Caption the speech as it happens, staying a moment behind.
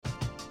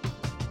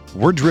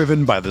We're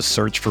driven by the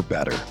search for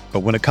better. But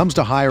when it comes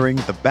to hiring,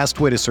 the best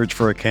way to search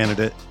for a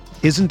candidate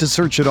isn't to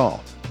search at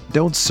all.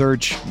 Don't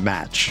search,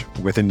 match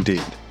with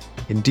Indeed.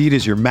 Indeed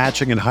is your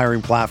matching and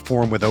hiring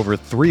platform with over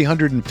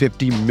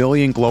 350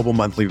 million global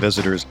monthly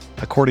visitors,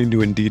 according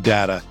to Indeed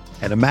data,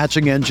 and a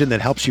matching engine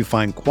that helps you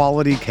find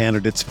quality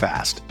candidates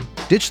fast.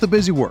 Ditch the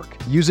busy work.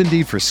 Use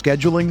Indeed for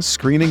scheduling,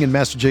 screening, and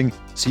messaging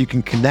so you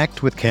can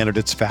connect with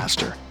candidates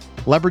faster.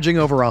 Leveraging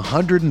over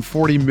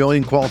 140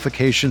 million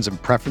qualifications and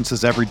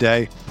preferences every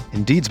day,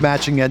 Indeed's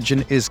matching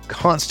engine is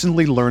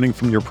constantly learning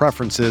from your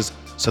preferences,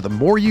 so the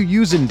more you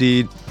use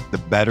Indeed, the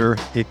better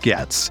it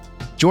gets.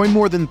 Join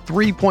more than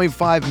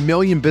 3.5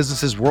 million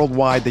businesses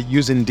worldwide that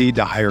use Indeed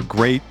to hire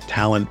great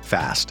talent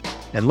fast.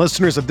 And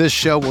listeners of this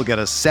show will get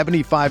a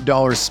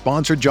 $75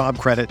 sponsored job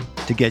credit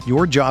to get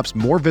your jobs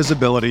more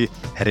visibility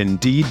at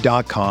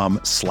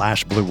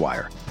Indeed.com/Blue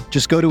Wire.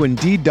 Just go to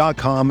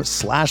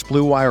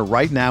Indeed.com/Blue Wire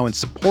right now and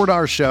support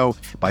our show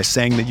by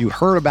saying that you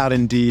heard about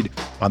Indeed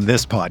on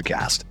this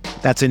podcast.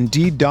 That's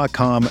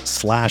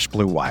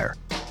Indeed.com/Blue Wire.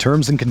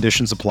 Terms and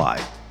conditions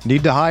apply.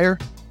 Need to hire?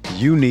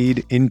 You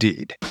need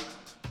Indeed.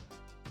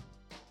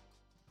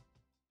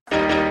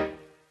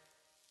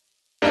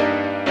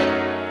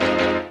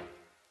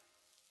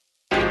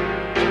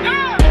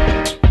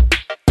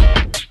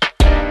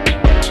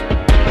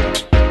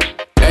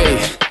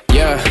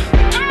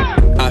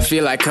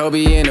 Feel like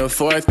Kobe in the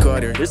fourth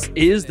quarter. This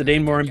is the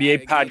Dane Moore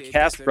NBA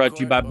podcast, brought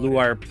to you by Blue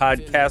Wire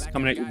Podcast,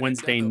 coming at you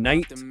Wednesday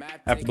night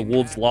after the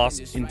Wolves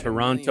lost in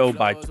Toronto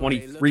by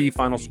 23.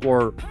 Final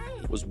score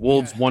was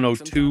Wolves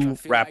 102,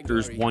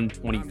 Raptors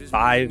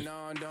 125.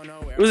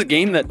 It was a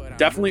game that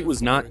definitely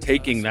was not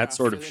taking that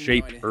sort of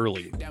shape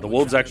early. The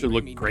Wolves actually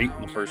looked great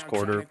in the first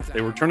quarter.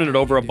 They were turning it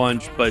over a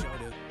bunch, but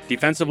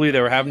defensively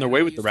they were having their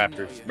way with the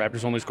Raptors.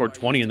 Raptors only scored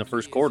 20 in the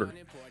first quarter.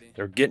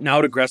 They're getting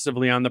out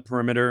aggressively on the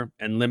perimeter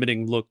and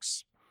limiting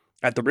looks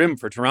at the rim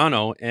for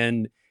Toronto.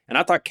 And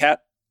I thought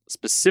Cat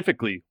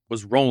specifically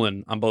was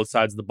rolling on both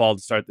sides of the ball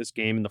to start this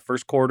game. In the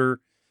first quarter,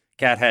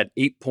 Cat had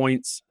 8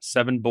 points,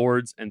 7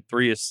 boards, and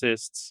 3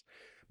 assists.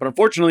 But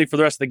unfortunately for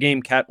the rest of the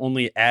game, Cat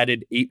only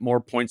added 8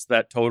 more points to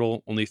that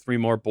total, only 3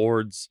 more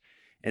boards,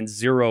 and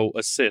 0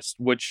 assists,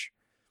 which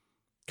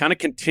kind of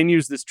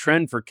continues this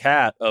trend for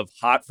Cat of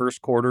hot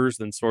first quarters,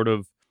 then sort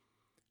of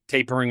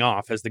tapering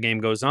off as the game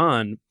goes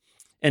on.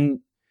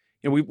 And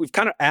we've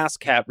kind of asked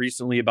Cat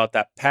recently about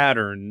that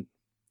pattern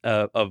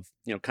of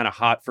kind of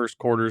hot first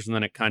quarters, and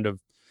then it kind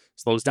of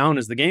slows down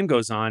as the game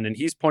goes on. And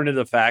he's pointed to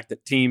the fact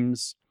that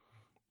teams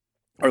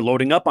are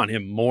loading up on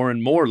him more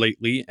and more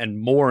lately, and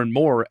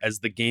more as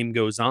the game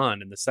goes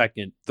on in the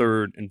second,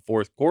 third, and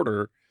fourth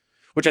quarter,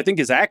 which I think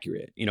is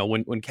accurate.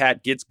 When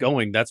Cat gets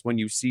going, that's when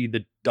you see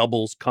the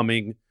doubles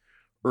coming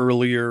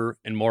earlier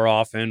and more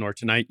often. Or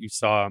tonight you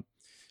saw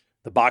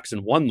the box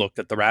and one look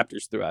that the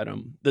Raptors threw at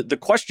him. The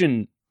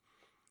question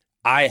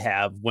I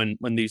have when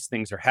these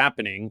things are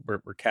happening, where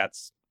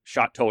Cat's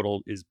shot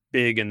total is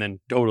big and then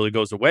totally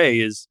goes away,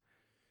 is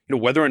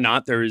whether or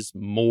not there is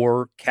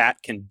more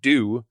Cat can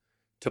do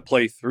to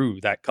play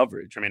through that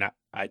coverage. I mean,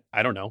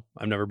 I don't know.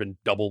 I've never been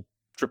double,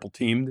 triple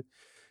teamed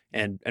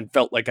and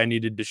felt like I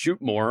needed to shoot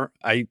more.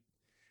 I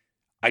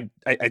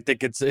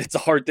think it's a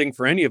hard thing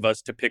for any of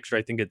us to picture.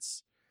 I think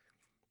it's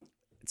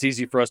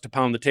easy for us to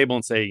pound the table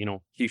and say,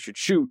 he should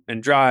shoot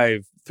and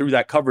drive through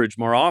that coverage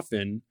more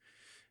often.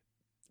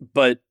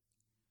 But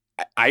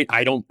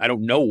I don't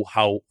know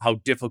how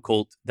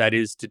difficult that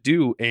is to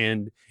do.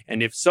 And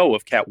if so,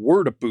 if Cat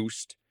were to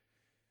boost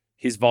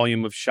his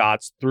volume of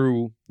shots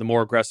through the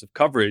more aggressive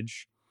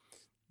coverage,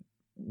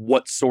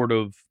 what sort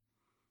of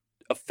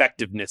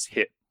effectiveness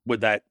hit would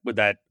that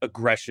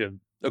aggression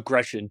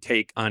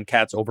take on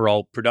Cat's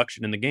overall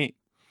production in the game?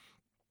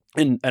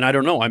 And I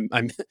don't know.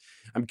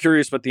 I'm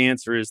curious what the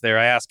answer is there.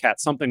 I asked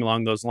Cat something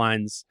along those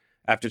lines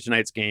after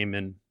tonight's game,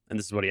 and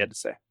this is what he had to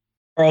say.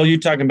 Carl, you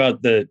talking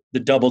about the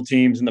double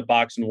teams and the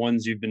box and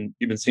ones you've been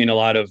seeing a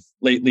lot of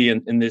lately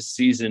in this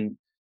season.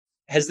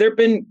 Has there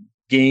been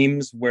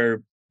games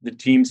where the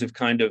teams have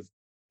kind of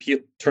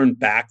turned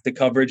back the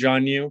coverage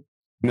on you?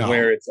 No.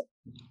 It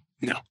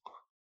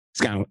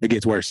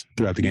gets worse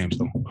throughout the game.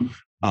 So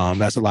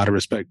that's a lot of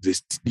respect.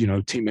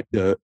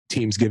 The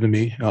team's giving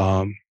me.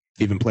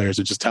 Even players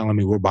are just telling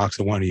me, we're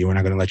boxing one of you. We're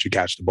not going to let you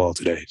catch the ball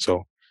today.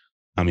 So,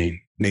 I mean,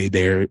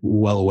 they're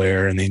well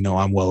aware, and they know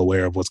I'm well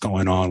aware of what's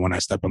going on when I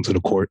step onto the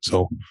court.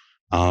 So,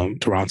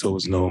 Toronto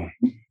was no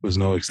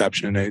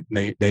exception.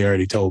 They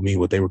already told me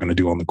what they were going to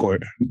do on the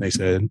court. They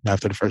said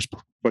after the first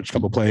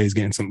couple plays,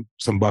 getting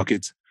some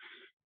buckets,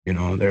 they're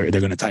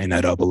going to tighten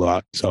that up a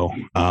lot. So,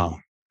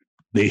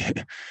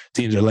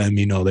 teams are letting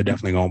me know they're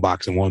definitely going to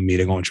box and one me.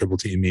 They're going to triple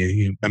team me.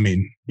 You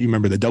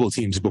remember the double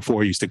teams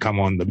before used to come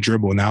on the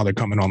dribble. Now they're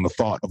coming on the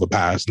thought of a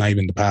pass, not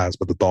even the pass,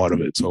 but the thought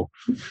of it. So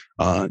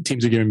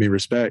teams are giving me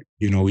respect.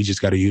 We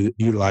just got to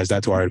utilize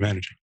that to our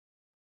advantage.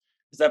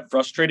 Is that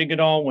frustrating at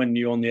all when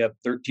you only have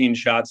 13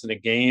 shots in a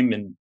game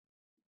and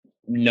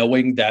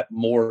knowing that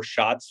more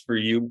shots for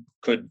you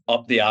could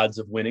up the odds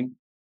of winning?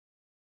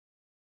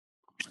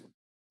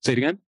 Say it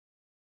again.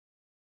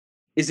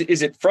 Is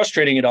it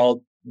frustrating at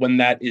all when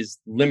that is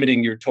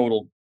limiting your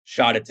total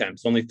shot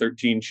attempts, only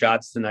 13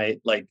 shots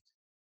tonight. Like,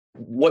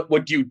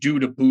 what do you do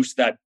to boost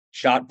that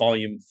shot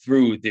volume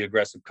through the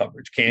aggressive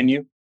coverage? Can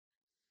you?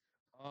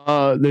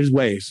 There's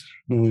ways.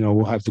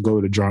 We'll have to go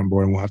to the drawing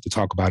board and we'll have to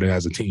talk about it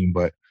as a team.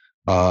 But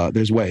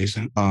there's ways.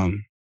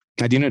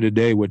 At the end of the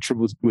day, with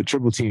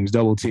triple teams,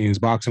 double teams,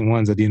 boxing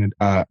ones, at the end,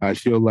 I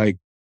feel like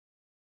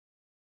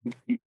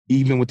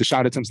even with the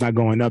shot attempts not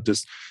going up,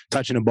 just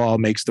touching the ball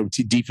makes the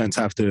defense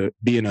have to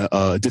be in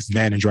a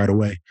disadvantage right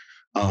away.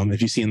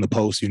 If you see in the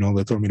post, they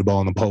throw me the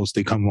ball in the post,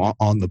 they come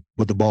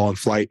with the ball in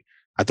flight.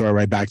 I throw it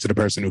right back to the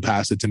person who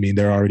passed it to me.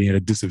 They're already at a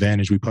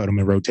disadvantage. We put them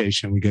in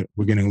rotation.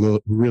 We're getting a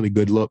really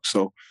good look.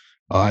 So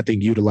I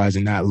think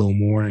utilizing that a little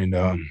more and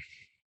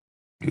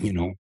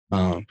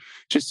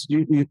just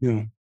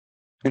in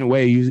a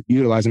way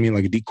utilizing me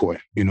like a decoy.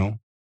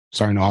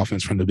 Starting the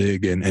offense from the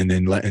big and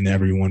then letting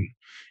everyone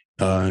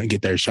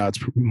get their shots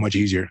much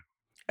easier.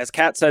 As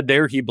Kat said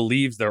there, he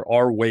believes there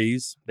are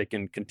ways they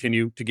can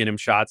continue to get him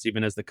shots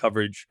even as the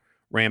coverage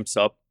ramps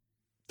up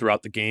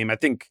throughout the game. I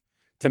think,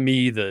 to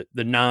me, the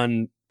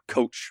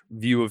non-coach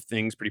view of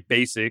things, pretty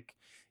basic,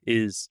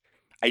 is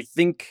I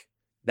think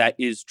that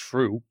is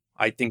true.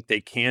 I think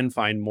they can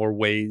find more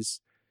ways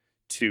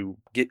to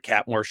get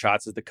Kat more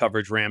shots as the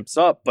coverage ramps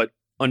up, but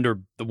under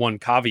the one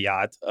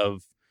caveat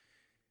of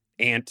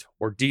Ant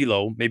or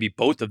D'Lo, maybe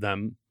both of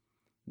them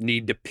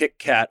need to pick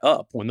Kat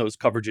up when those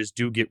coverages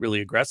do get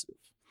really aggressive.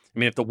 I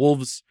mean, if the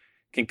Wolves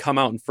can come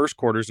out in first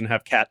quarters and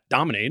have Kat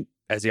dominate,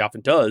 as he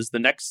often does, the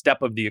next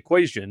step of the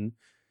equation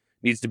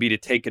needs to be to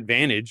take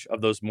advantage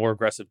of those more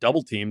aggressive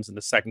double teams in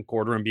the second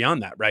quarter and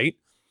beyond that, right?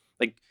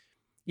 Like,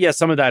 yeah,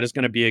 some of that is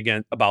going to be,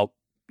 again, about,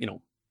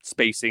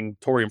 spacing,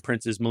 Taurean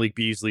Prince's, Malik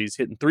Beasley's,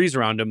 hitting threes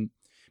around him.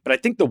 But I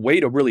think the way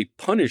to really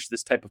punish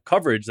this type of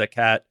coverage that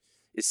Kat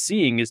is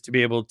seeing is to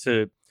be able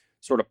to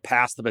sort of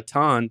pass the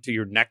baton to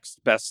your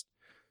next best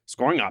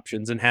scoring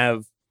options and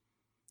have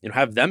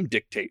them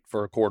dictate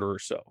for a quarter or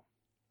so.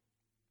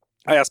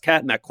 I asked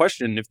Kat in that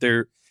question if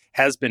there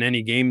has been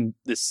any game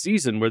this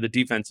season where the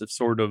defense have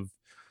sort of,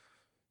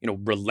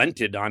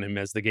 relented on him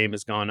as the game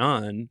has gone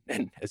on.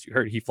 And as you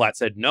heard, he flat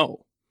said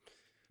no.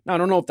 Now, I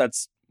don't know if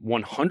that's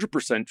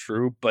 100%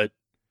 true, but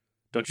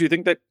don't you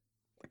think that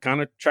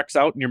kind of checks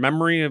out in your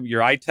memory of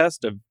your eye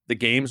test of the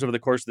games over the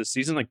course of the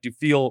season? Like, do you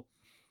feel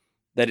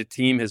that a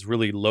team has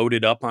really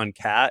loaded up on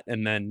Kat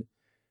and then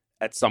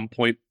at some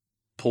point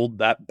pulled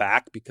that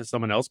back because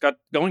someone else got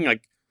going?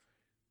 Like,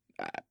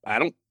 I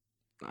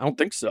don't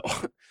think so.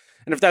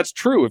 And if that's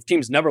true, if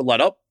teams never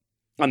let up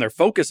on their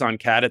focus on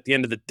Kat, at the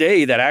end of the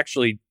day, that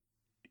actually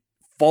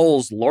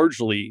falls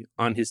largely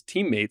on his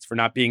teammates for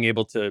not being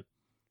able to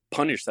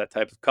punish that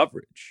type of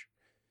coverage.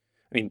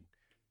 I mean,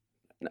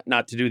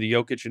 not to do the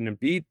Jokic and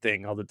Embiid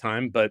thing all the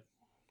time, but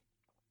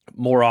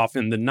more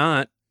often than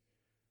not,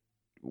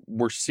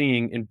 we're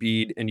seeing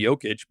Embiid and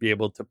Jokic be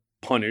able to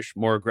punish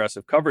more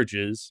aggressive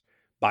coverages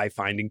by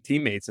finding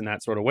teammates in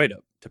that sort of way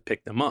to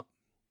pick them up.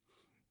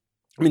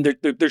 I mean,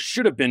 there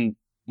should have been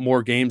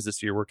more games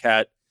this year where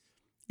Kat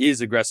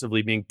is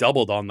aggressively being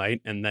doubled all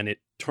night, and then it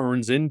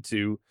turns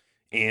into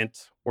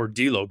Ant or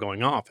D'Lo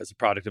going off as a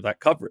product of that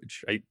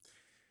coverage.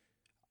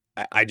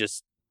 I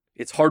just,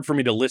 it's hard for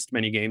me to list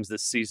many games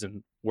this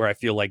season where I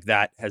feel like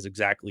that has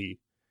exactly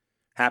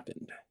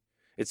happened.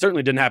 It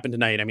certainly didn't happen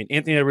tonight. I mean,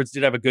 Anthony Edwards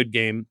did have a good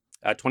game,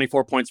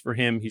 24 points for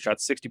him. He shot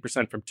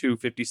 60% from 2,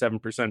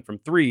 57% from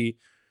 3,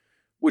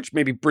 which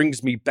maybe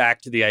brings me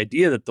back to the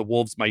idea that the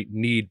Wolves might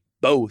need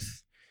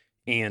both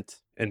Ant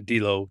and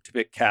D'Lo to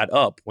pick Kat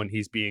up when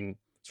he's being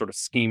sort of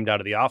schemed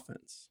out of the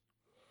offense.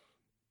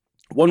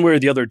 One way or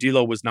the other,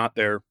 D'Lo was not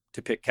there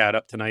to pick Kat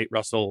up tonight.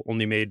 Russell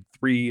only made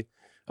 3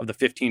 of the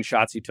 15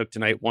 shots he took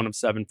tonight, 1 of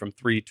 7 from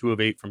 3, 2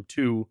 of 8 from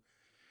 2,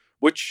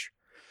 which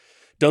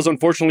does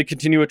unfortunately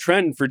continue a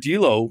trend for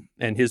D'Lo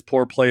and his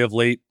poor play of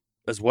late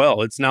as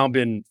well. It's now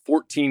been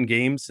 14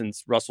 games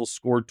since Russell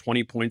scored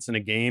 20 points in a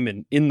game,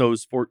 and in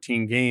those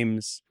 14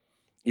 games,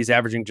 he's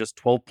averaging just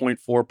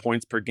 12.4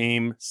 points per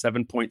game,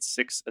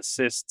 7.6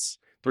 assists,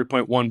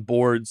 3.1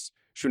 boards,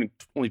 shooting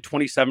only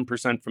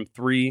 27% from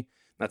 3.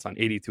 That's on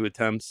 82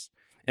 attempts,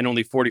 and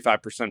only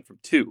 45% from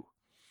 2.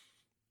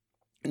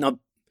 Now,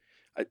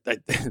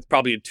 it's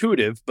probably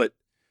intuitive, but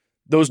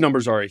those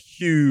numbers are a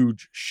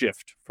huge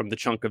shift from the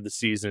chunk of the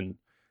season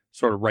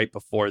sort of right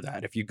before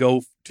that. If you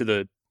go to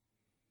the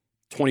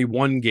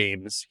 21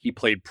 games he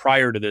played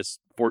prior to this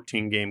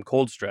 14-game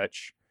cold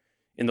stretch,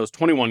 in those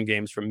 21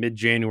 games from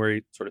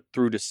mid-January sort of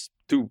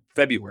through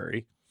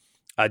February,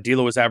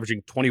 D'Lo was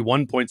averaging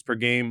 21 points per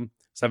game,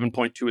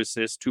 7.2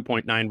 assists,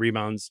 2.9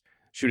 rebounds,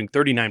 shooting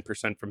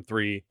 39% from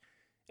 3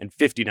 and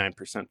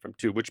 59% from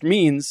 2, which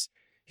means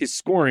his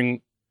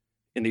scoring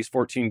in these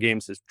 14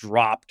 games has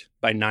dropped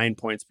by 9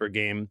 points per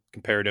game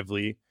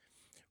comparatively,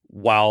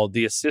 while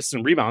the assists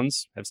and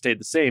rebounds have stayed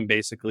the same,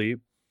 basically.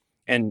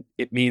 And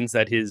it means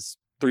that his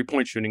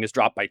three-point shooting has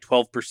dropped by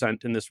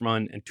 12% in this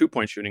run, and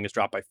two-point shooting has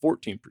dropped by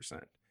 14%.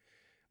 And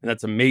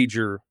that's a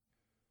major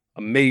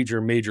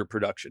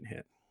production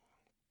hit.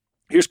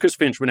 Here's Chris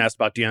Finch when asked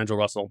about D'Angelo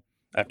Russell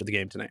after the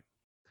game tonight.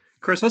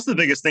 Chris, what's the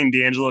biggest thing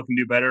D'Angelo can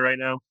do better right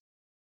now?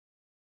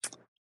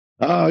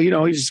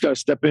 He's just got to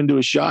step into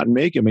a shot and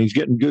make him. He's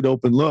getting good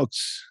open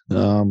looks.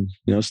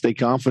 Stay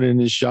confident in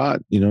his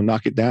shot.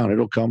 Knock it down.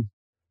 It'll come.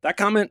 That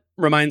comment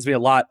reminds me a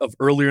lot of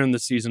earlier in the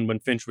season when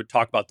Finch would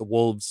talk about the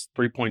Wolves'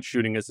 three-point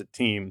shooting as a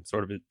team,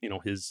 sort of,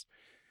 his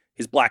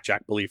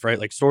blackjack belief, right?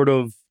 Like sort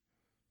of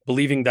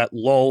believing that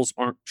lulls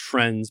aren't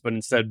trends, but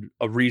instead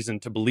a reason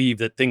to believe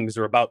that things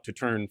are about to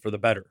turn for the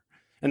better.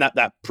 And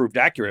that proved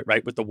accurate,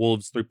 right, with the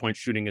Wolves' three-point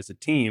shooting as a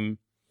team.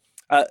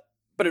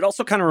 But it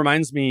also kind of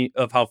reminds me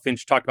of how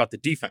Finch talked about the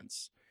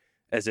defense,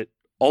 as it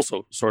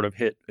also sort of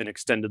hit an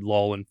extended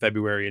lull in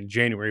February and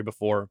January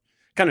before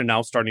kind of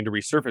now starting to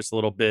resurface a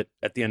little bit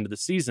at the end of the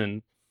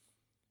season,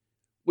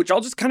 which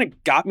all just kind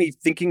of got me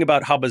thinking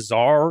about how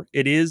bizarre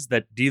it is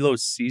that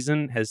D'Lo's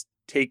season has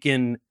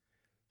taken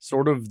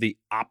sort of the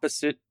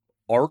opposite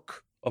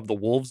arc of the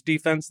Wolves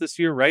defense this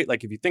year, right?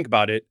 Like if you think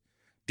about it,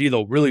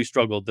 D'Lo really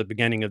struggled at the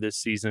beginning of this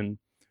season,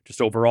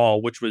 just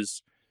overall, which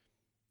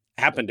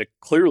happened to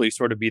clearly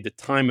sort of be the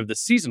time of the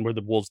season where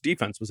the Wolves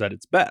defense was at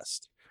its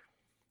best.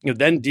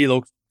 Then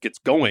D'Lo gets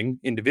going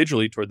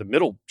individually toward the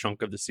middle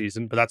chunk of the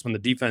season, but that's when the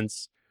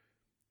defense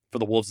for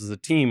the Wolves as a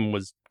team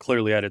was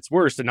clearly at its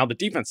worst. And now the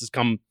defense has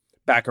come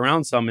back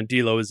around some, and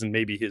D'Lo is in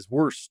maybe his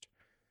worst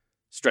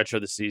stretch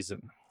of the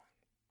season.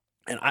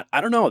 And I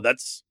don't know.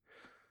 That's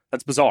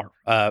bizarre.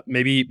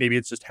 Maybe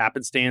it's just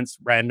happenstance,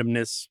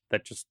 randomness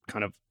that just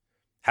kind of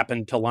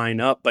happened to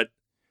line up. But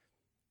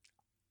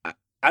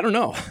I don't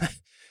know.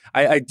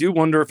 I do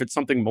wonder if it's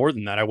something more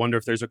than that. I wonder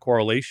if there's a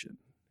correlation.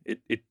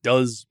 It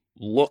does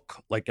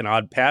look like an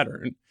odd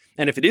pattern.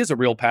 And if it is a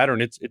real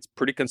pattern, it's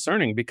pretty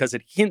concerning because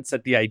it hints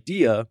at the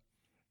idea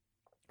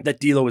that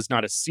D'Lo is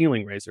not a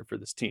ceiling raiser for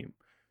this team,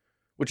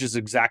 which is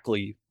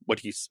exactly what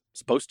he's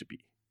supposed to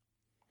be.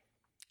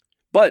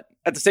 But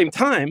at the same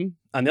time,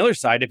 on the other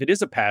side, if it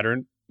is a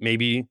pattern,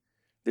 maybe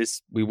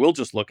we will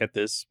just look at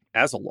this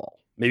as a lull.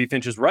 Maybe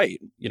Finch is right,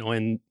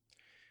 and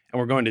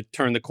we're going to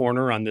turn the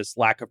corner on this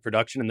lack of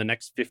production in the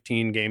next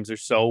 15 games or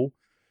so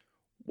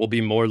will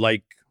be more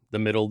like the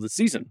middle of the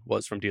season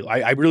was from D'Lo.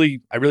 I really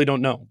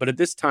don't know. But at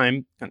this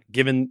time,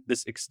 given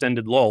this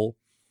extended lull,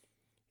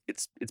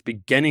 it's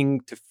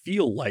beginning to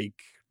feel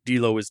like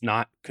D'Lo is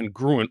not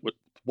congruent with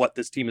what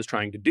this team is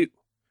trying to do.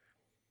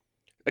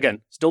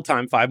 Again, still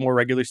time, 5 more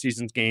regular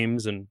seasons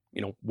games and,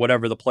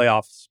 whatever the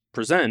playoffs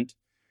present,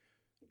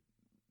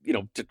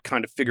 to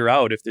kind of figure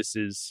out if this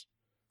is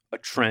a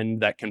trend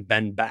that can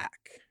bend back.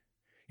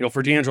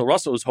 For D'Angelo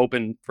Russell, who's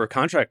hoping for a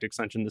contract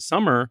extension this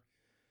summer,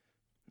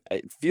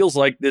 it feels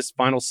like this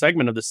final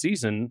segment of the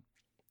season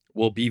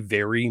will be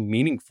very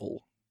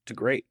meaningful to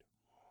grade.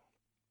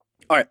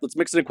 All right, let's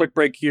mix in a quick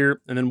break here,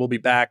 and then we'll be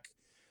back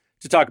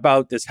to talk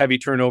about this heavy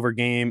turnover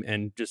game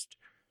and just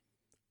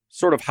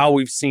sort of how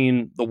we've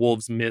seen the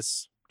Wolves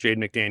miss Jaden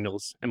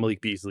McDaniels and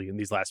Malik Beasley in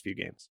these last few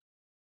games.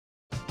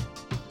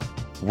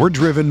 We're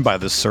driven by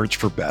the search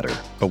for better.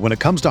 But when it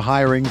comes to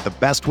hiring, the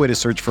best way to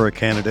search for a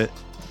candidate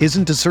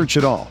isn't to search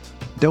at all.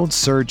 Don't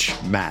search,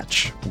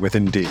 match with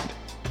Indeed.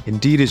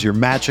 Indeed is your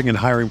matching and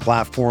hiring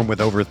platform with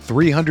over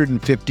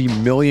 350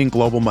 million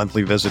global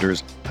monthly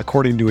visitors,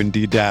 according to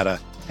Indeed data,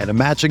 and a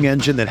matching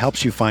engine that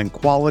helps you find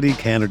quality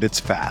candidates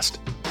fast.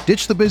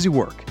 Ditch the busy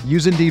work.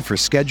 Use Indeed for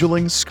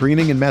scheduling,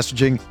 screening, and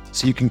messaging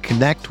so you can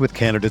connect with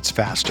candidates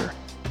faster.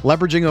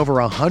 Leveraging over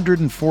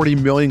 140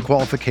 million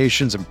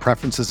qualifications and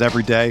preferences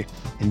every day,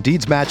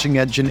 Indeed's matching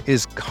engine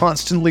is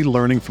constantly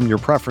learning from your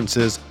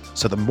preferences,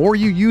 so the more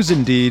you use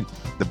Indeed,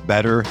 the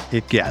better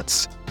it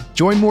gets.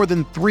 Join more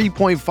than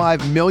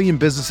 3.5 million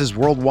businesses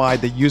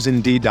worldwide that use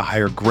Indeed to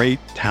hire great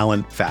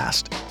talent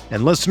fast.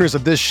 And listeners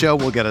of this show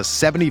will get a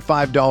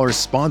 $75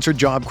 sponsored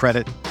job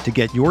credit to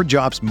get your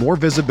jobs more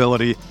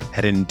visibility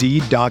at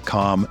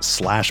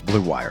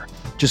Indeed.com/Blue Wire.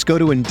 Just go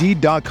to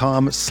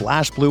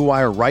Indeed.com/Blue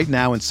Wire right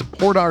now and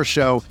support our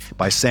show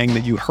by saying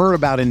that you heard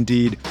about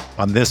Indeed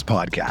on this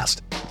podcast.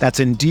 That's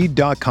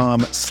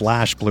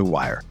Indeed.com/Blue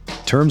Wire.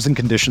 Terms and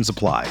conditions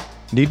apply.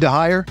 Need to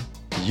hire?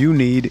 You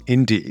need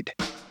Indeed.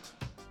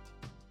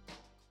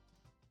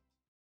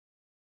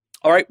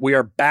 All right, we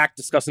are back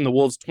discussing the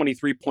Wolves'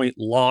 23-point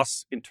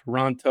loss in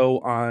Toronto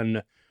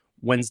on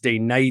Wednesday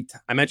night.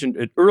 I mentioned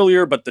it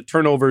earlier, but the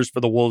turnovers for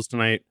the Wolves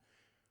tonight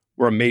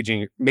were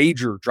a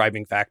major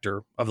driving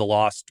factor of the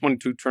loss.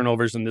 22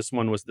 turnovers, and this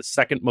one was the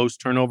second most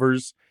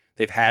turnovers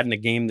they've had in a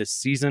game this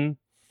season.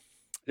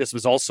 This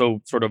was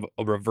also sort of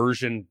a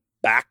reversion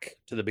back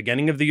to the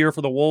beginning of the year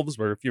for the Wolves,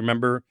 where if you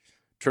remember,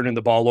 turning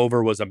the ball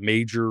over was a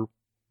major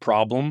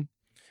problem.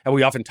 And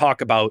we often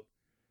talk about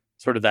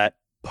sort of that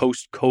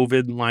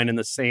post-COVID line in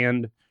the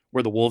sand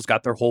where the Wolves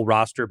got their whole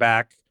roster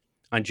back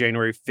on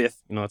January 5th.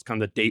 That's kind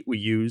of the date we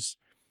use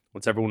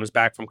once everyone was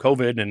back from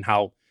COVID, and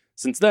how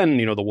since then,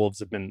 the Wolves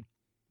have been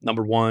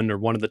number one or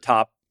one of the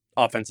top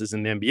offenses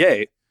in the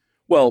NBA.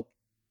 Well,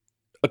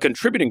 a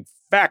contributing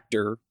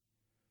factor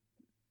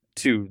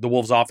to the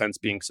Wolves offense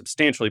being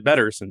substantially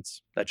better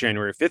since that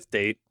January 5th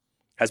date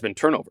has been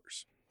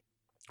turnovers.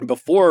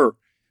 Before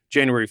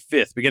January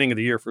 5th, beginning of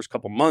the year, first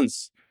couple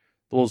months,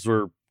 the Wolves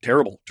were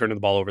terrible turning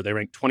the ball over. They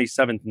ranked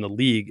 27th in the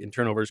league in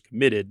turnovers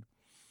committed.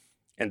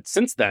 And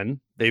since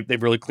then,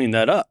 they've really cleaned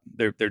that up.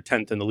 They're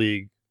 10th in the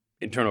league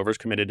in turnovers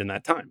committed in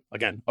that time.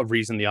 Again, a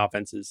reason the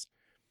offense is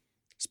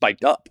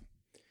spiked up.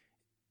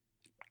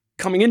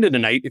 Coming into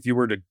tonight, if you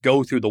were to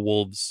go through the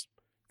Wolves'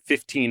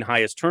 15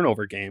 highest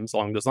turnover games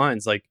along those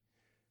lines, like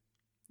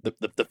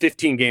the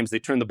 15 games they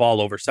turned the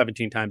ball over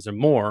 17 times or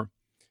more,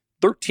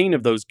 13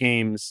 of those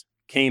games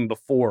came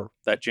before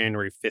that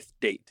January 5th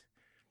date.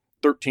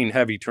 13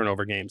 heavy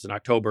turnover games in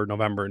October,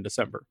 November, and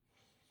December.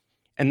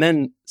 And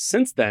then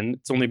since then,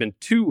 it's only been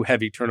 2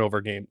 heavy turnover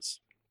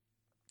games.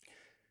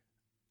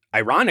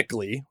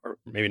 Ironically, or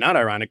maybe not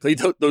ironically,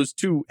 those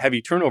 2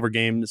 heavy turnover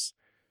games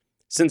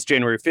since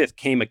January 5th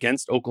came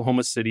against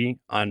Oklahoma City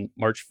on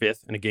March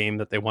 5th in a game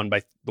that the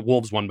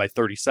Wolves won by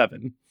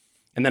 37.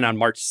 And then on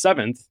March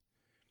 7th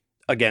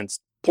against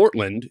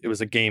Portland, it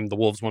was a game the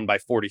Wolves won by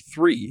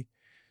 43.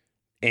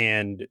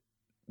 And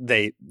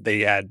they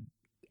had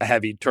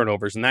heavy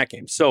turnovers in that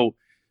game. So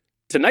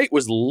tonight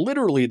was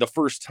literally the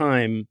first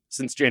time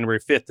since January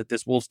 5th that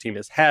this Wolves team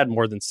has had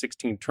more than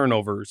 16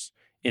 turnovers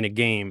in a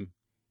game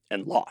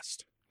and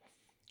lost.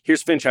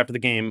 Here's Finch after the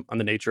game on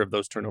the nature of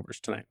those turnovers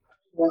tonight.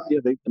 Yeah,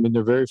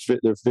 they're very fit.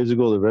 They're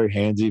physical. They're very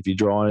handsy. If you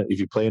draw it, if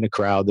you play in a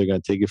crowd, they're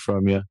going to take it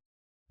from you.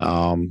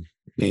 And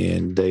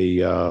they,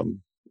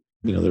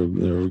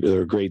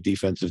 they're a great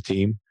defensive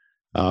team.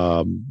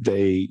 A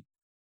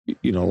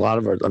lot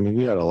of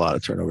we had a lot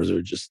of turnovers that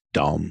were just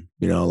dumb,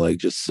 like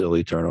just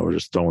silly turnovers,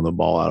 just throwing the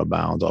ball out of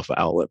bounds off of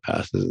outlet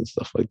passes and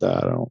stuff like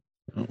that.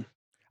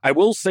 I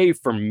will say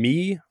for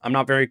me, I'm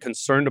not very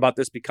concerned about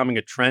this becoming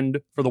a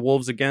trend for the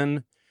Wolves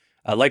again.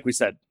 Like we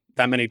said,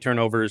 that many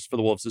turnovers for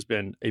the Wolves has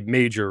been a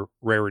major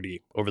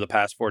rarity over the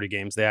past 40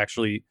 games. They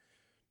actually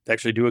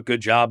do a good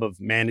job of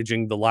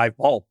managing the live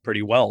ball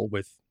pretty well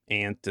with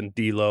Ant and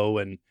D'Lo,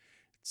 and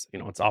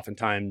it's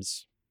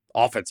oftentimes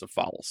offensive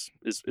fouls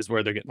is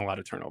where they're getting a lot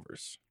of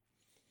turnovers.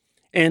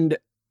 And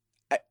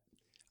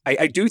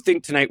I do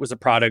think tonight was a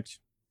product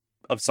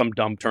of some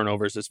dumb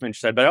turnovers, as Finch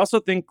said, but I also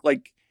think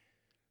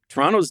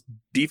Toronto's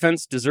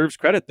defense deserves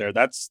credit there.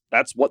 That's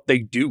what they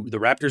do. The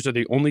Raptors are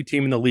the only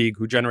team in the league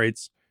who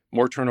generates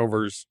more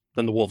turnovers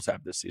than the Wolves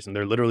have this season.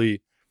 They're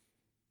literally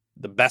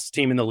the best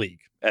team in the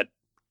league at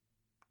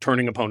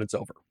turning opponents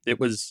over.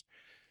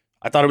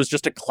 I thought it was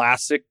just a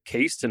classic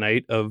case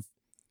tonight of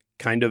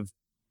kind of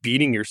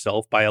beating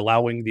yourself by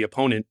allowing the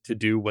opponent to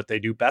do what they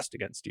do best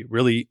against you.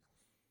 Really,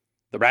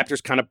 the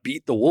Raptors kind of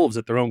beat the Wolves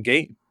at their own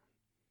game.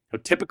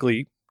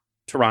 Typically,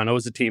 Toronto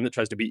is a team that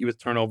tries to beat you with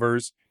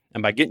turnovers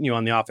and by getting you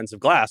on the offensive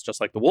glass, just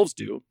like the Wolves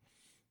do.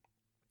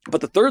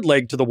 But the third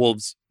leg to the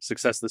Wolves'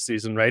 success this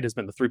season, right, has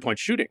been the three-point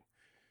shooting.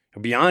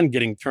 Beyond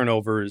getting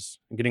turnovers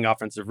and getting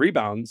offensive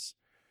rebounds,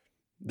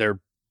 the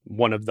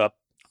Wolves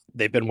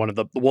have been one of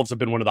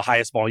the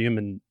highest volume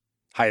and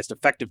highest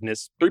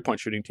effectiveness three-point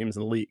shooting teams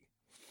in the league.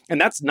 And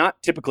that's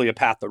not typically a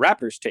path the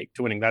Raptors take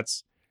to winning.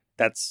 That's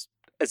as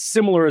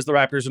similar as the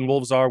Raptors and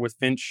Wolves are with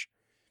Finch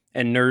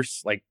and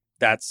Nurse.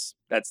 That's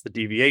the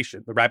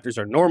deviation. The Raptors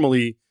are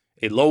normally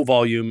a low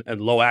volume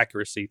and low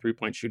accuracy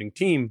three-point shooting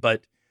team,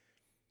 but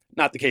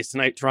not the case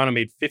tonight. Toronto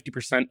made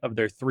 50% of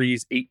their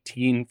threes,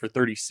 18 for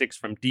 36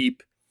 from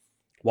deep,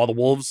 while the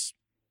Wolves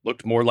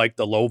looked more like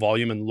the low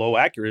volume and low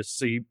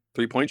accuracy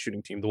three-point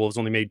shooting team. The Wolves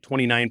only made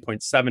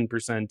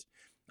 29.7%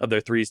 of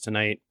their threes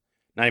tonight.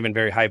 Not even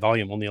very high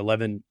volume, only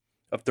 11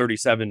 of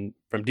 37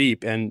 from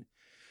deep. And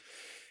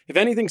if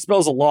anything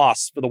spells a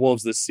loss for the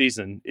Wolves this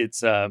season,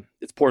 it's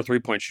poor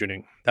three-point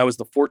shooting. That was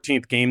the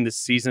 14th game this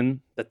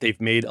season that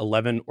they've made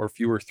 11 or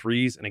fewer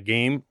threes in a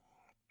game.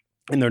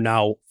 And they're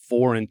now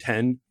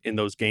 4-10 in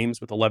those games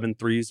with 11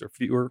 threes or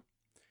fewer.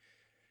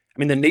 I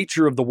mean, the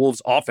nature of the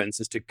Wolves offense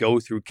is to go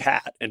through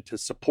Cat and to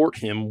support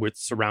him with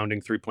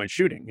surrounding three-point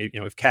shooting.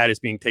 If Cat is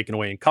being taken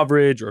away in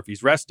coverage or if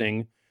he's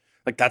resting,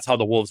 that's how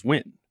the Wolves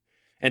win.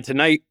 And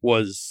tonight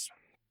was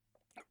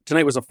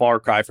a far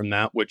cry from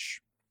that,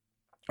 which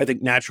I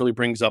think naturally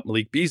brings up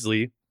Malik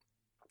Beasley,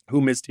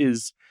 who missed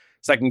his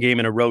second game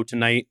in a row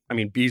tonight. I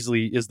mean,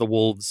 Beasley is the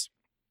Wolves'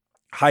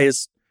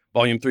 highest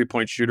volume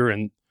three-point shooter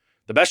and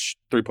the best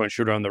three-point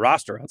shooter on the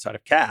roster outside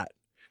of Cat.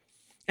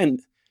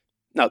 And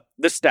now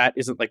this stat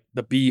isn't like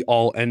the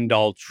be-all,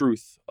 end-all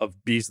truth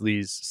of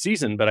Beasley's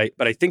season, but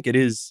I think it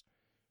is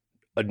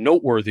a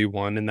noteworthy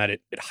one in that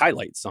it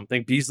highlights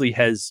something. Beasley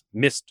has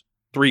missed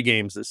 3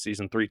 games this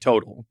season, 3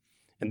 total.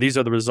 And these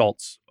are the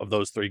results of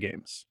those 3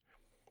 games.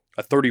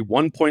 A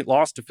 31-point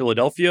loss to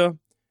Philadelphia,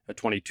 a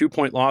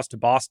 22-point loss to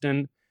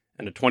Boston,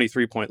 and a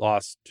 23-point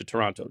loss to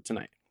Toronto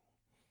tonight.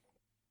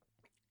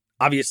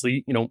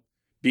 Obviously,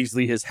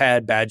 Beasley has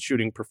had bad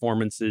shooting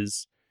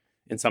performances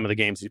in some of the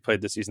games he's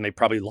played this season. They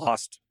probably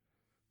lost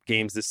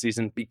games this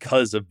season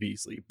because of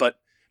Beasley. But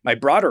my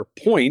broader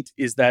point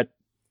is that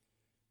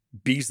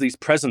Beasley's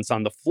presence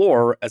on the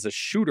floor as a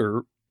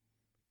shooter,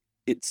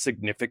 it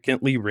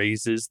significantly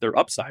raises their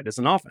upside as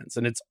an offense.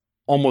 And it's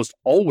almost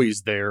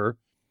always there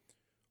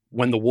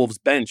when the Wolves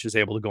bench is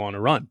able to go on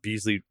a run.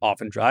 Beasley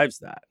often drives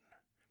that.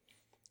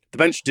 The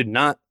bench did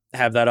not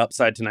have that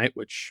upside tonight,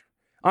 which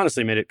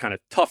honestly made it kind of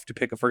tough to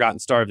pick a forgotten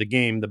star of the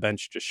game. The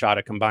bench just shot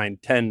a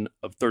combined 10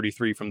 of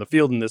 33 from the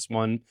field in this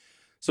one.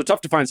 So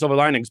tough to find silver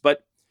linings,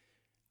 but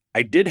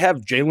I did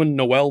have Jalen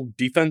Nowell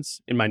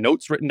defense in my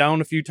notes written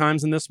down a few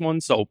times in this one.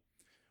 So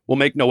we'll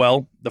make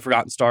Nowell the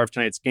forgotten star of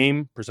tonight's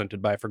game,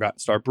 presented by Forgotten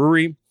Star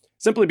Brewery,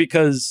 simply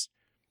because,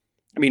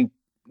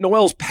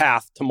 Nowell's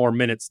path to more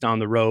minutes down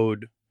the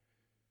road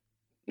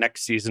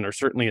next season, or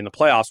certainly in the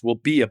playoffs, will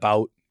be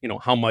about,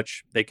 how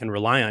much they can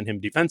rely on him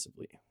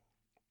defensively.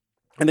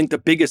 I think the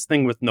biggest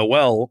thing with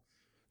Nowell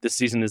this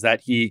season is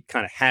that he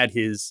kind of had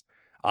his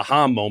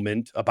aha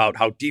moment about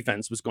how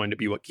defense was going to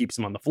be what keeps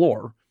him on the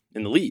floor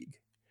in the league.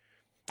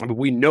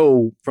 We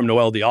know from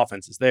Nowell the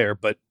offense is there,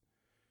 but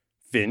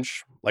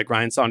Finch, like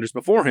Ryan Saunders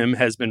before him,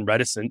 has been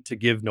reticent to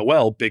give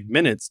Nowell big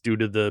minutes due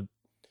to the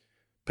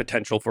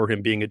potential for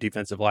him being a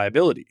defensive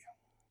liability.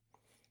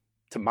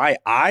 To my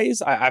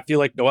eyes, I feel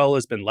like Nowell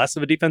has been less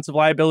of a defensive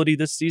liability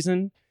this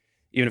season,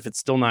 even if it's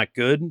still not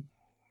good.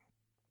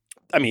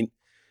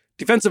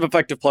 Defensive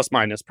effective plus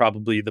minus,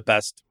 probably the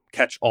best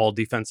catch-all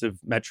defensive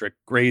metric,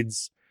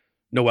 grades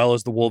Nowell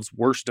is the Wolves'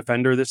 worst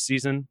defender this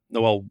season.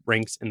 Nowell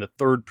ranks in the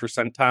 3rd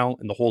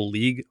percentile in the whole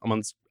league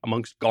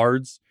amongst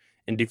guards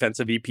in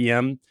defensive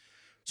EPM.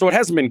 So it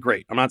hasn't been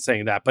great. I'm not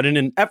saying that. But in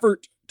an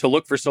effort to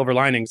look for silver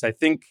linings, I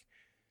think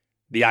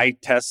the eye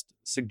test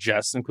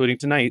suggests, including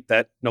tonight,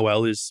 that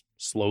Nowell is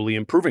slowly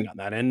improving on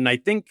that. And I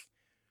think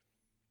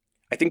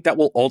that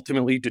will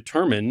ultimately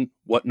determine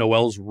what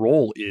Nowell's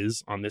role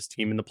is on this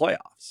team in the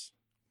playoffs.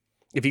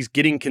 If he's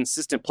getting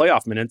consistent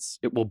playoff minutes,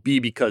 it will be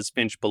because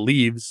Finch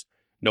believes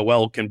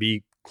Nowell can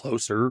be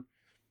closer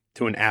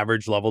to an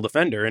average level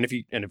defender. And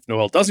if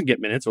Nowell doesn't get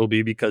minutes, it will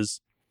be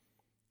because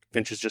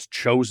Finch has just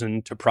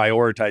chosen to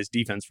prioritize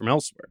defense from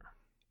elsewhere.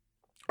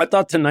 I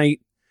thought tonight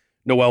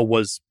Nowell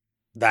was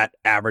that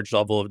average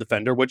level of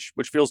defender, which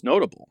feels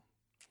notable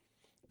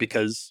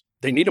because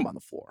they need him on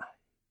the floor.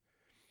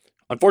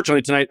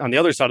 Unfortunately, tonight on the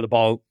other side of the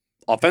ball,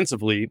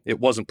 offensively, it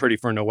wasn't pretty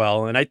for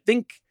Nowell. And I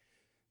think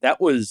that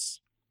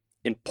was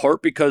in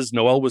part because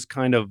Nowell was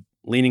kind of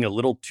leaning a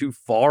little too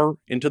far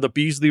into the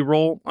Beasley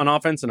role on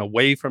offense and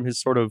away from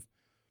his sort of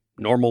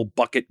normal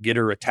bucket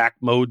getter attack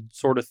mode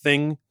sort of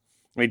thing.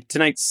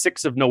 Tonight,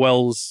 6 of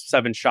Nowell's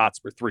 7 shots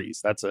were threes.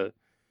 That's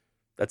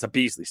a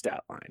Beasley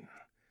stat line.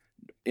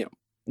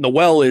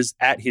 Nowell is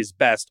at his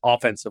best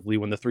offensively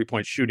when the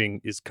 3-point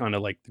shooting is kind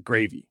of like the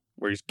gravy,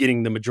 where he's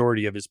getting the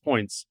majority of his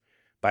points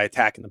by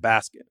attacking the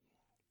basket.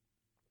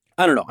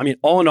 I don't know.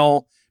 All in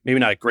all, maybe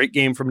not a great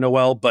game from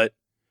Nowell, but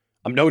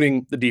I'm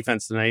noting the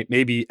defense tonight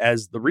maybe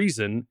as the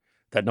reason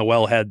that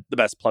Nowell had the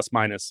best plus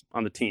minus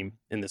on the team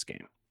in this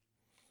game.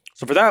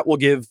 So for that, we'll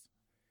give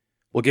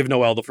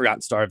Nowell the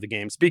forgotten star of the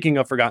game. Speaking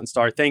of forgotten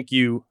star, thank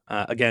you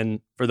again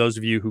for those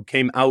of you who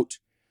came out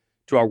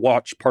to our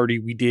watch party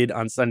we did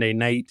on Sunday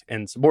night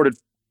and supported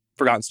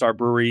Forgotten Star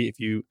Brewery. If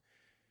you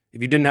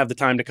didn't have the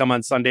time to come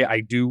on Sunday, I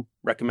do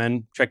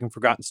recommend checking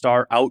Forgotten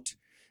Star out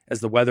as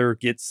the weather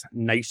gets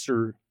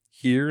nicer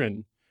here.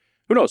 And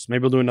who knows,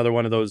 maybe we'll do another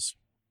one of those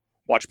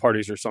watch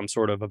parties or some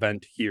sort of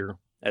event here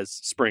as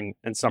spring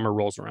and summer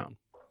rolls around.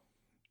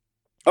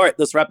 All right,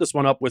 let's wrap this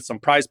one up with some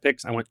prize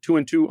picks. I went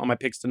 2-2 on my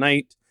picks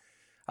tonight.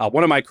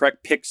 One of my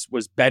correct picks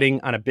was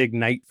betting on a big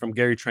night from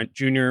Gary Trent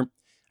Jr.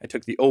 I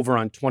took the over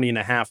on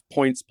 20.5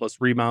 points plus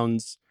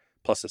rebounds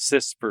plus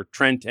assists for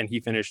Trent, and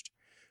he finished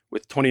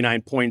with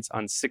 29 points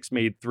on 6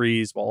 made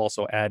threes while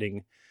also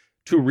adding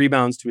 2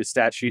 rebounds to his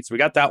stat sheet. So we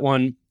got that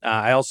one.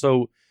 I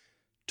also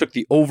took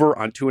the over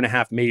on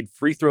 2.5 made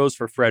free throws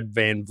for Fred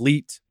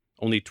VanVleet,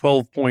 only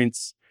 12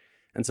 points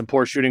and some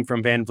poor shooting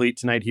from VanVleet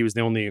tonight. He was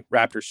the only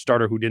Raptors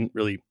starter who didn't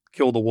really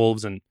kill the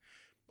Wolves and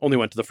only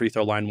went to the free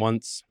throw line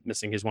once,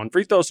 missing his 1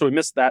 free throw. So we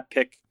missed that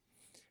pick,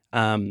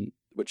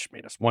 which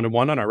made us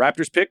 1-1 on our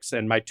Raptors picks.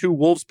 And my 2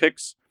 Wolves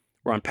picks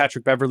were on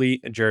Patrick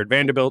Beverley and Jared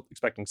Vanderbilt,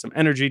 expecting some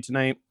energy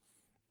tonight.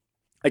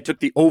 I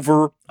took the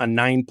over on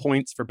 9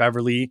 points for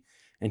Beverley,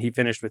 and he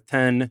finished with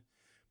 10.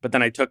 But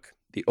then I took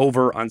the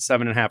over on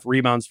 7.5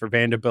 rebounds for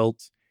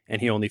Vanderbilt,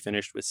 and he only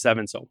finished with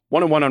 7. So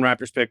 1-1 on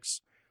Raptors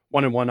picks,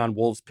 1-1 on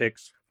Wolves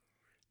picks.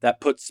 That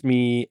puts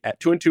me at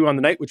 2-2 on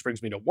the night, which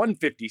brings me to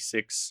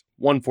 156,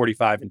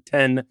 145, and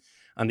 10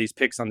 on these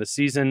picks on the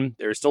season.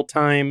 There is still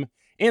time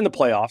and the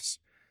playoffs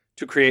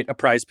to create a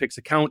prize picks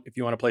account if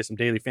you want to play some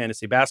daily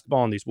fantasy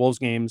basketball in these Wolves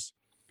games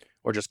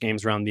or just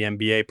games around the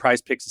NBA.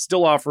 Prize Picks is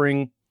still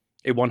offering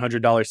a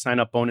 $100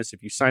 sign-up bonus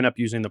if you sign up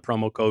using the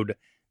promo code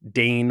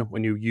DANE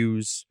when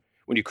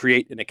you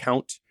create an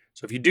account.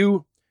 So if you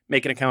do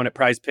make an account at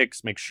Prize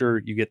Picks, make sure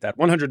you get that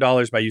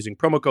 $100 by using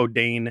promo code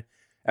DANE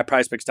at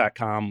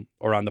prizepicks.com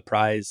or on the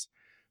Prize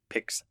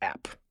Picks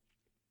app.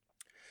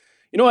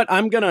 You know what?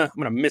 I'm gonna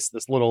miss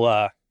this little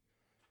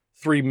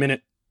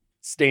 3-minute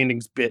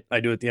standings bit I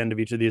do at the end of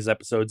each of these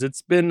episodes.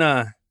 It's been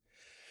a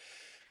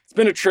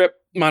trip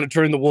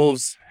monitoring the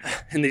Wolves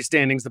in these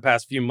standings the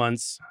past few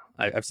months.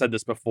 I've said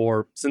this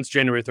before. Since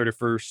January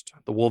 31st,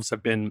 the Wolves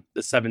have been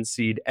the 7th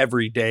seed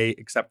every day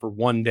except for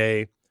one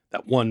day,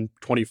 that one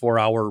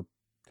 24-hour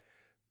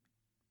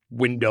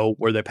window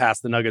where they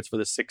passed the Nuggets for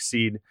the 6th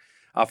seed.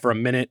 for a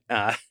minute.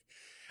 I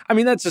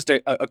mean, that's just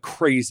a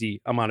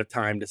crazy amount of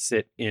time to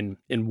sit in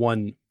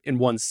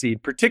one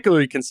seed,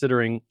 particularly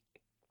considering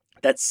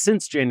that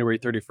since January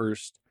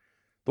 31st,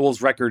 the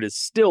Wolves' record is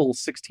still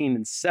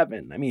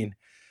 16-7. I mean,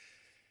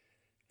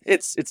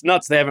 it's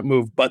nuts. They haven't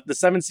moved, but the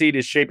 7 seed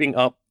is shaping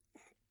up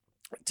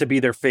to be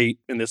their fate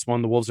in this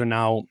one. The Wolves are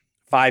now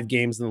 5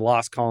 games in the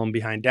loss column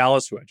behind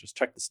Dallas, who I just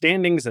checked the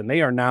standings, and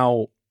they are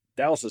now,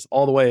 Dallas is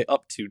all the way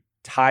up to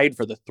tied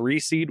for the 3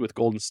 seed with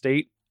Golden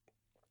State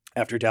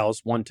after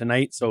Dallas won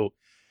tonight. So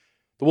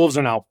the Wolves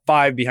are now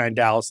 5 behind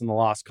Dallas in the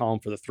loss column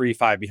for the 3,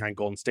 5 behind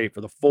Golden State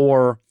for the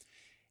 4.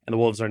 And the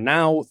Wolves are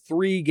now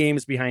 3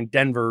 games behind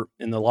Denver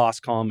in the loss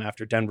column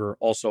after Denver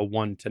also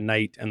won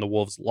tonight and the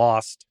Wolves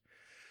lost.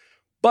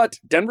 But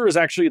Denver is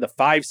actually the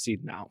 5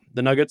 seed now.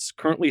 The Nuggets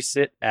currently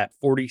sit at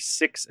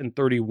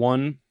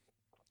 46-31,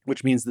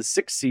 which means the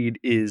 6 seed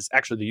is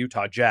actually the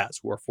Utah Jazz,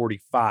 who are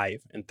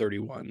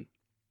 45-31.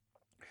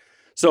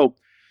 So,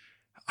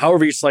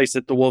 however you slice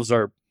it, the Wolves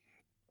are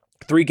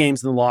 3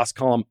 games in the loss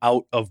column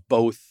out of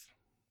both.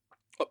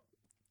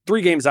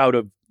 3 games out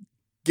of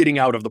getting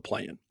out of the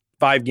play-in.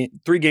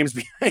 3 games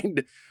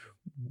behind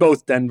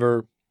both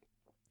Denver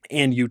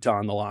and Utah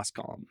in the loss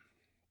column.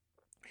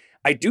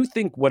 I do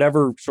think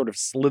whatever sort of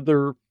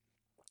sliver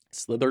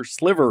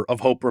of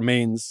hope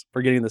remains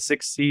for getting the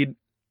 6th seed,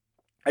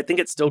 I think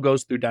it still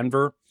goes through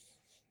Denver.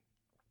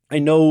 I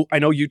know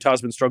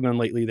Utah's been struggling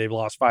lately. They've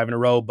lost 5 in a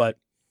row, but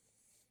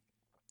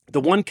the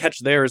one catch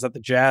there is that the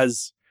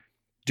Jazz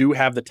do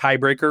have the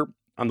tiebreaker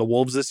on the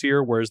Wolves this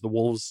year, whereas the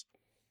Wolves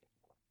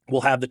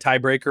will have the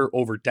tiebreaker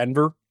over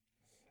Denver.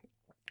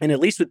 And at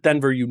least with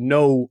Denver, you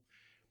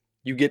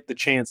get the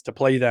chance to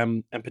play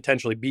them and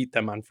potentially beat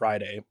them on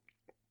Friday.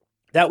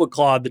 That would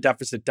claw the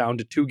deficit down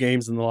to 2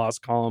 games in the loss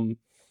column.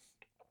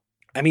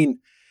 I mean,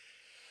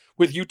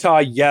 with Utah,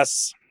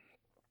 yes,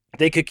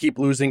 they could keep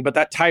losing, but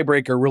that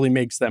tiebreaker really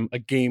makes them a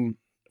game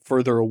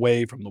further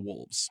away from the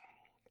Wolves.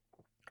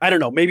 I don't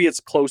know. Maybe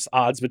it's close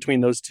odds between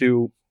those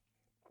two.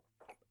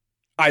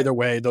 Either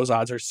way, those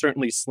odds are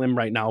certainly slim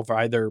right now for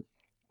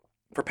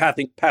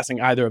passing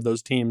either of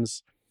those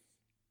teams.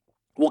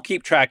 We'll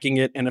keep tracking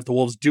it, and if the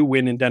Wolves do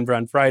win in Denver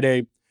on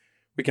Friday,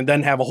 we can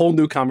then have a whole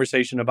new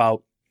conversation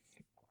about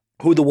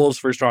who the Wolves'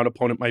 first-round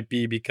opponent might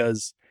be,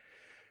 because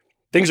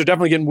things are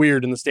definitely getting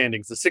weird in the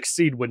standings. The 6th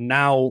seed would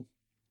now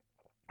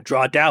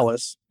draw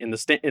Dallas in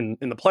the in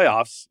the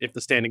playoffs if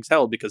the standings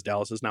held, because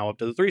Dallas is now up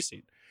to the 3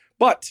 seed.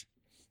 But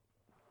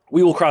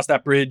we will cross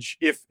that bridge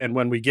if and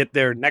when we get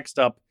there. Next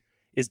up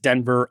is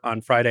Denver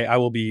on Friday. I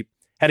will be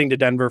heading to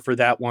Denver for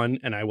that one,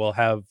 and I will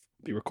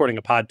be recording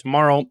a pod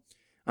tomorrow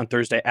on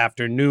Thursday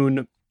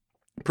afternoon,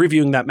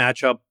 previewing that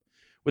matchup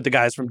with the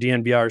guys from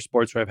DNVR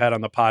Sports, who I've had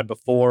on the pod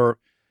before.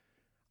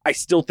 I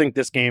still think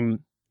this game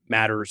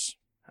matters,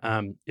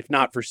 if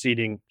not for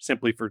seeding,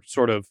 simply for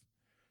sort of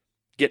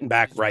getting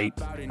back right,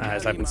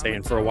 as I've been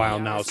saying for a while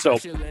now. So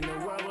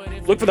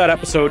look for that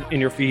episode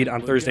in your feed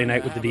on Thursday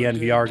night with the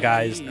DNVR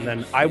guys, and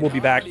then I will be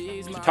back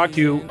to talk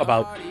to you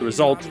about the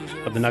result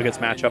of the Nuggets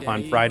matchup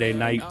on Friday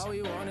night.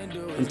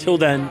 Until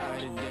then,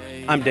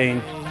 I'm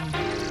Dane.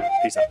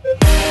 Peace out.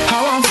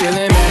 How I'm feeling,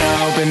 man,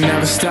 I hope it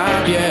never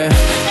stop, yeah.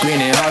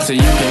 Green and hot so you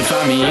can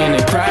find me in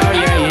the crowd,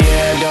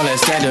 yeah. Don't let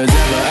standards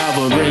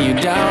ever bring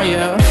you down,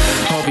 yeah.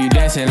 Hope you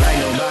dancing like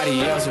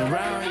nobody else.